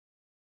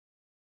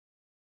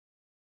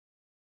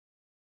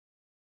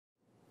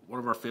one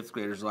of our fifth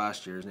graders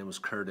last year, his name was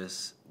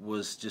Curtis,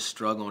 was just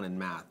struggling in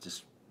math.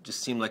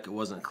 Just seemed like it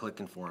wasn't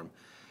clicking for him.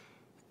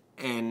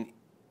 And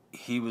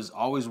he was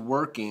always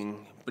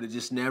working, but it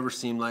just never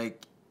seemed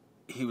like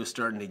he was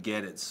starting to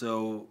get it.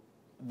 So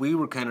we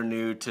were kind of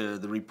new to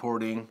the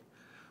reporting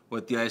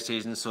with the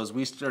Istation. So as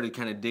we started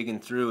kind of digging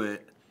through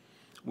it,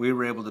 we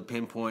were able to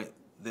pinpoint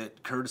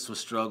that Curtis was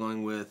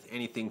struggling with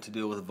anything to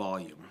do with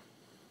volume.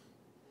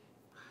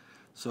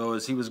 So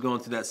as he was going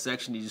through that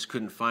section, he just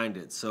couldn't find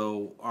it.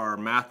 So our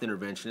math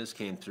interventionist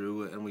came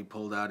through and we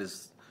pulled out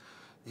his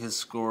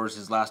scores,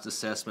 his last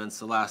assessments,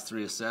 the last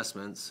 3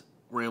 assessments.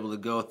 We're able to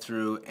go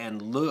through and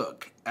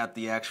look at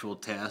the actual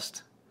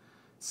test,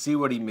 see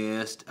what he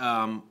missed,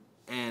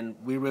 and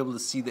we were able to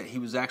see that he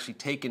was actually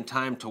taking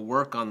time to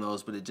work on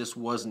those, but it just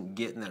wasn't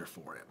getting there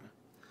for him.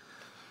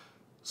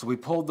 So we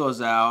pulled those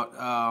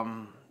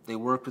out. They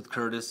worked with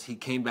Curtis. He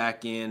came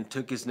back in,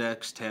 took his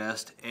next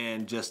test,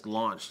 and just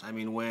launched. I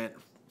mean, went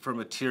from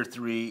a Tier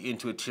 3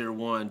 into a Tier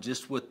 1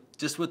 just with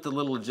the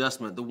little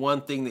adjustment. The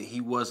one thing that he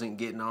wasn't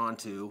getting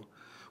onto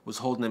was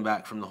holding him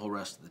back from the whole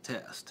rest of the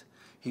test.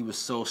 He was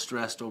so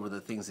stressed over the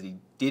things that he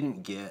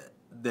didn't get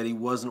that he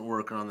wasn't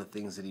working on the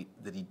things that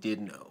he did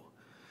know.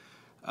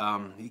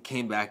 He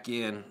came back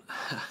in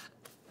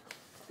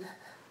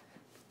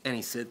and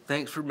he said,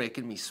 "Thanks for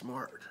making me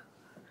smart."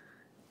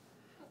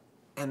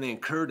 And then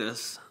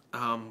Curtis,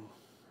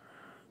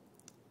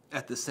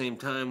 at the same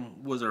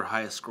time, was our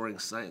highest scoring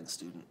science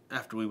student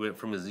after we went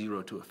from a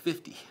 0 to a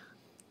 50.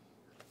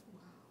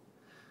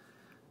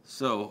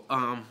 So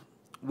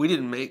we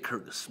didn't make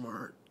Curtis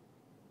smart.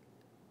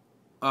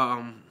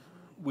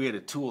 We had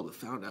a tool that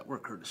found out where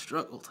Curtis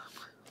struggled.